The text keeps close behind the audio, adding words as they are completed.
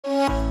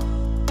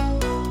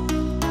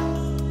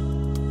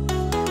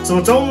So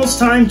it's almost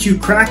time to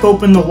crack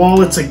open the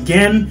wallets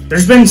again.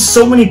 There's been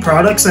so many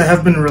products that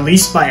have been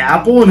released by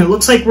Apple, and it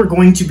looks like we're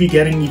going to be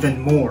getting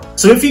even more.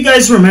 So if you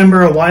guys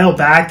remember a while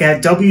back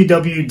at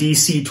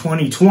WWDC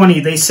 2020,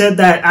 they said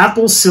that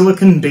Apple's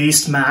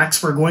silicon-based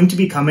Macs were going to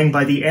be coming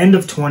by the end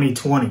of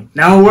 2020.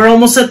 Now we're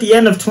almost at the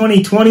end of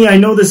 2020. I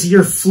know this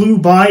year flew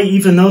by,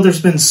 even though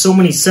there's been so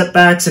many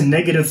setbacks and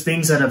negative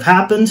things that have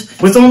happened.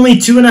 With only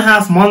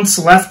 2.5 months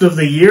left of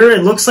the year,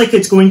 it looks like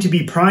it's going to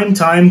be prime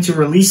time to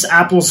release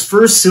Apple's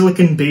first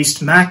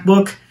silicon-based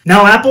MacBook.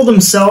 Now, Apple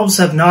themselves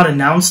have not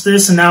announced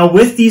this, and now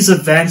with these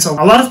events, a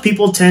lot of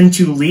people tend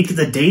to leak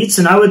the dates,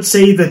 and I would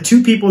say the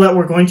two people that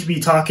we're going to be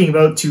talking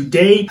about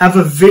today have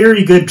a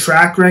very good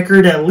track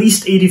record. At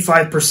least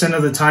 85%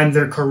 of the time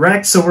they're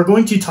correct, so we're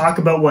going to talk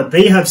about what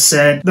they have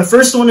said. The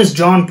first one is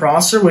Jon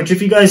Prosser, which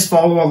if you guys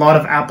follow a lot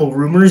of Apple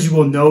rumors, you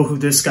will know who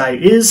this guy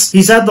is.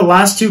 He's had the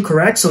last two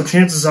correct, so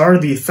chances are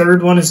the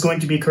third one is going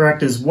to be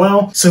correct as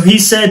well. So he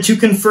said, to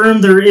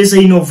confirm there is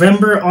a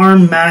November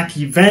ARM Mac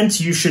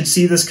event. You should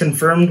see this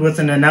confirmed with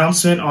an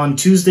announcement on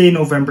Tuesday,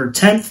 November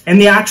 10th,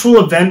 and the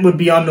actual event would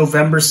be on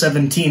November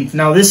 17th.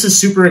 Now, this is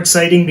super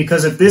exciting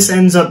because if this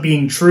ends up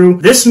being true,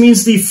 this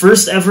means the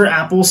first ever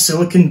Apple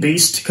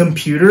silicon-based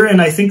computer, and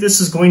I think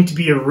this is going to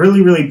be a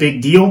really, really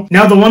big deal.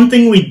 Now, the one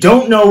thing we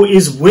don't know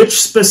is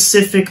which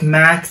specific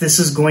Mac this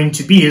is going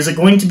to be. Is it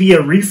going to be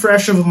a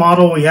refresh of a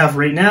model we have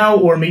right now,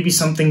 or maybe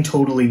something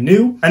totally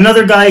new?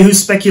 Another guy who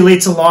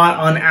speculates a lot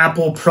on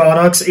Apple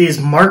products is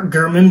Mark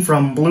Gurman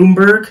from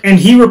Bloomberg, and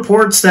he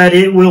reports that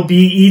it will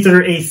be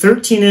either a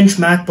 13-inch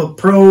MacBook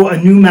Pro, a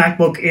new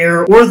MacBook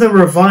Air, or the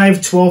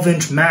revived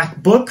 12-inch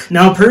MacBook.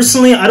 Now,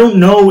 personally, I don't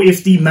know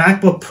if the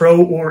MacBook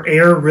Pro or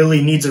Air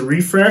really needs a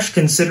refresh,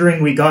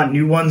 considering we got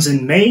new ones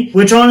in May,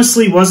 which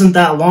honestly wasn't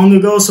that long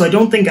ago, so I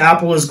don't think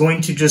Apple is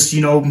going to just,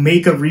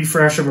 make a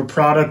refresh of a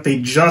product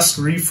they just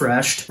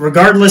refreshed,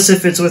 regardless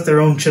if it's with their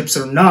own chips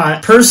or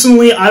not.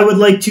 Personally, I would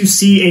like to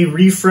see a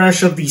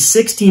refresh of the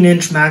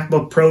 16-inch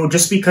MacBook Pro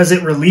just because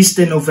it released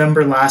in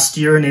November last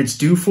year and it's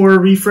due for a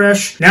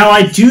refresh. Now,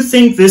 I do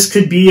think this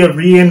could be a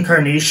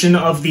reincarnation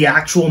of the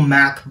actual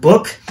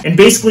MacBook, and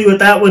basically what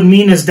that would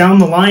mean is down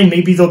the line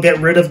maybe they'll get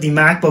rid of the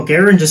MacBook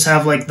Air and just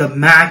have like the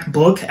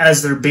MacBook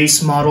as their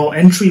base model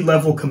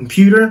entry-level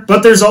computer.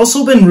 But there's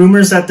also been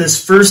rumors that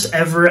this first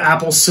ever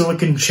Apple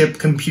silicon chip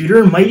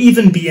computer might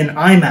even be an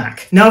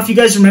iMac. Now, if you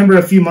guys remember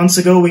a few months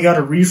ago, we got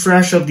a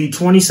refresh of the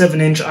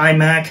 27-inch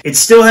iMac. It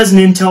still has an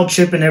Intel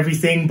chip and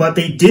everything, but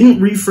they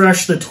didn't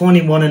refresh the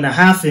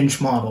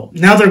 21.5-inch model.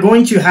 Now they're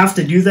going to have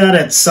to do that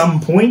at some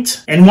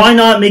point. And why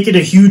not make it a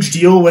huge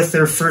deal with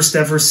their first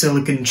ever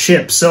silicon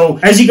chip? So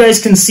as you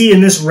guys can see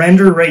in this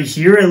render right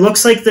here, it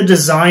looks like the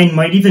design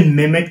might even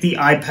mimic the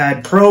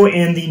iPad Pro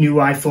and the new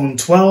iPhone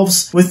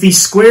 12s, with the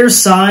square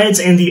sides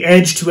and the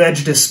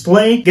edge-to-edge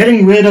display,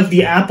 getting rid of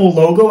the Apple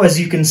logo as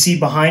you can see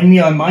behind me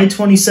on my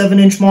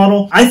 27-inch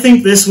model. I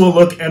think this will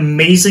look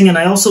amazing, and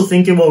I also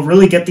think it will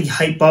really get the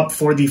hype up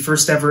for the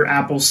first ever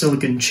Apple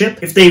silicon chip.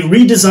 If they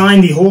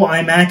redesign the whole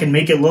iMac and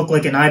make it look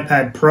like an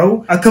iPad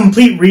Pro, a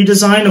complete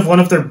redesign of one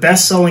of their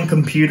best-selling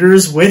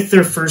computers with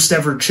their first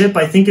ever chip,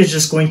 I think is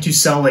just going to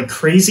sell like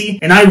crazy,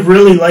 and I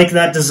really like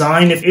that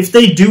design. If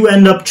they do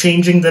end up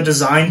changing the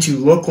design to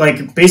look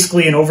like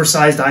basically an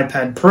oversized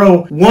iPad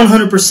Pro,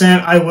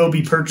 100% I will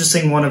be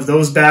purchasing one of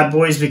those bad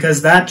boys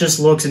because that just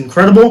looks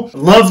incredible.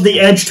 Love the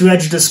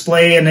edge-to-edge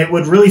display, and it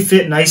would really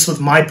fit nice with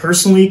my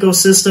personal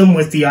ecosystem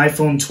with the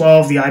iPhone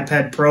 12, the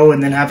iPad Pro,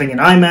 and then having an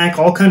iMac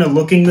all kind of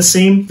looking the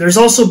same. There's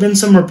also been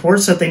some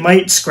reports that they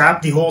might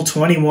scrap the whole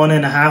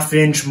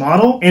 21.5-inch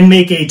model and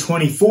make a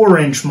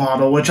 24-inch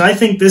model, which I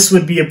think this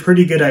would be a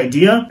pretty good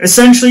idea.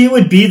 Essentially, it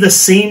would be the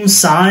same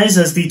size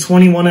as the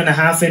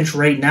 21.5-inch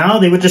right now.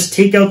 They would just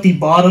take out the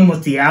bottom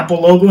with the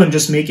Apple logo and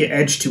just make it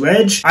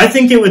edge-to-edge. I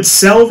think it would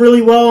sell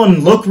really well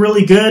and look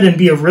really good and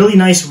be a really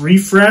nice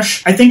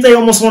refresh. I think they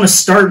almost want to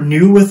start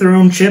new with their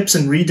own chips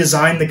and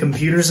redesign the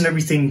computers and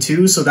everything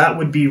too, so that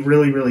would be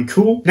really, really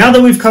cool. Now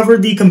that we've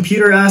covered the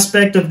computer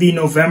aspect of the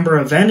November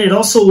event, it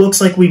also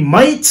looks like we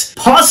might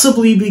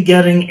possibly be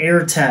getting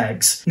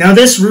AirTags. Now,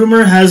 this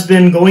rumor has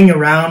been going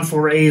around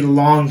for a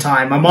long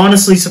time. I'm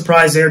honestly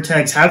surprised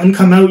AirTags haven't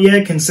come out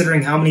yet,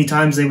 considering how many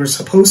times they were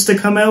supposed to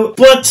come out,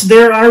 but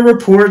there are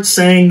reports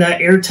saying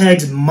that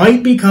AirTags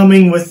might be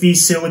coming with the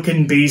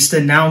silicon-based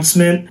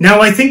announcement.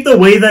 Now, I think the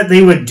way that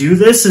they would do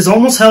this is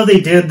almost how they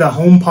did the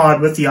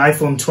HomePod with the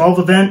iPhone 12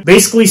 event.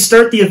 Basically,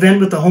 start the event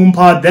with the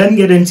HomePod, then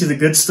get into the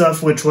good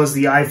stuff, which was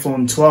the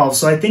iPhone 12.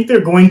 So I think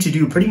they're going to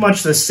do pretty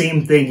much the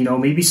same thing,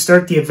 maybe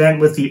start the event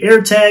with the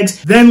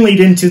AirTags, then lead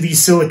into the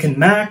Silicon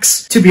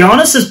Macs. To be honest,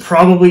 honest, this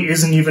probably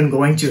isn't even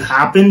going to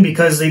happen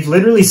because they've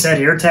literally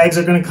said AirTags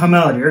are going to come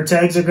out,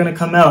 AirTags are going to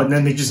come out, and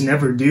then they just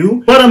never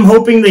do. But I'm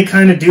hoping they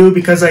kind of do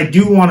because I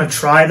do want to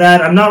try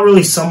that. I'm not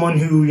really someone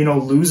who, you know,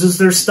 loses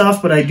their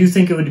stuff, but I do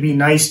think it would be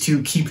nice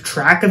to keep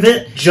track of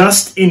it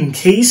just in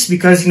case,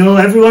 because, you know,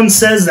 everyone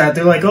says that.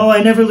 They're like, oh,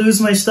 I never lose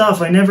my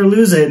stuff, I never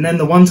lose it. And then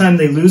the one time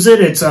they lose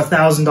it, it's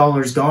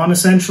 $1,000 gone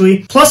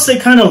essentially. Plus they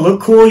kind of look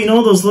cool, you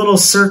know, those little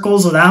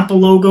circles with Apple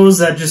logos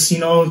that just, you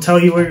know, tell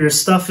you where your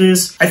stuff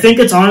is. I think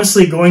it's honestly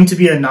going to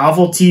be a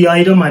novelty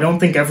item. I don't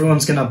think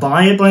everyone's going to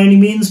buy it by any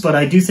means, but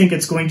I do think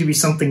it's going to be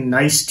something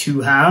nice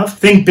to have. I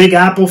think big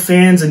Apple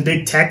fans and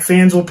big tech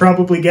fans will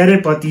probably get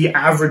it, but the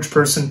average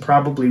person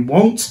probably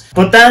won't.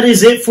 But that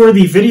is it for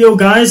the video,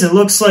 guys. It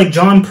looks like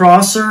Jon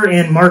Prosser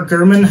and Mark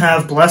Gurman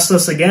have blessed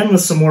us again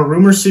with some more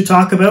rumors to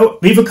talk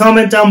about. Leave a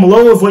comment down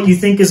below of what you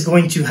think is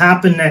going to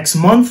happen next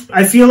month.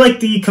 I feel like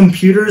the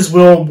computers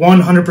will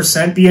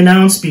 100% be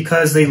announced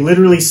because they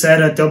literally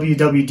said at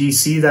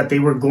WWDC that they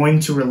were going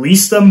to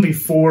release them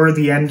before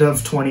the end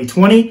of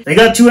 2020. They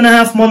got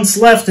 2.5 months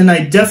left, and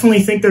I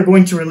definitely think they're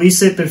going to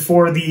release it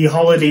before the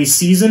holiday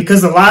season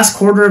because the last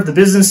quarter of the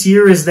business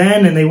year is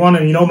then, and they want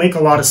to, you know, make a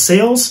lot of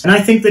sales. And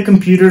I think the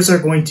computers are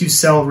going to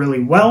sell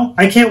really well.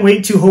 I can't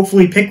wait to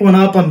hopefully pick one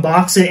up,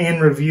 unbox it,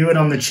 and review it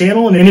on the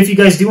channel. And if you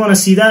guys do want to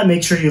see that,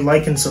 make sure you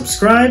like and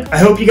subscribe. I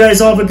hope you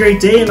guys all have a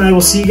great day, and I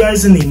will see you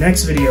guys in the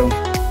next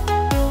video.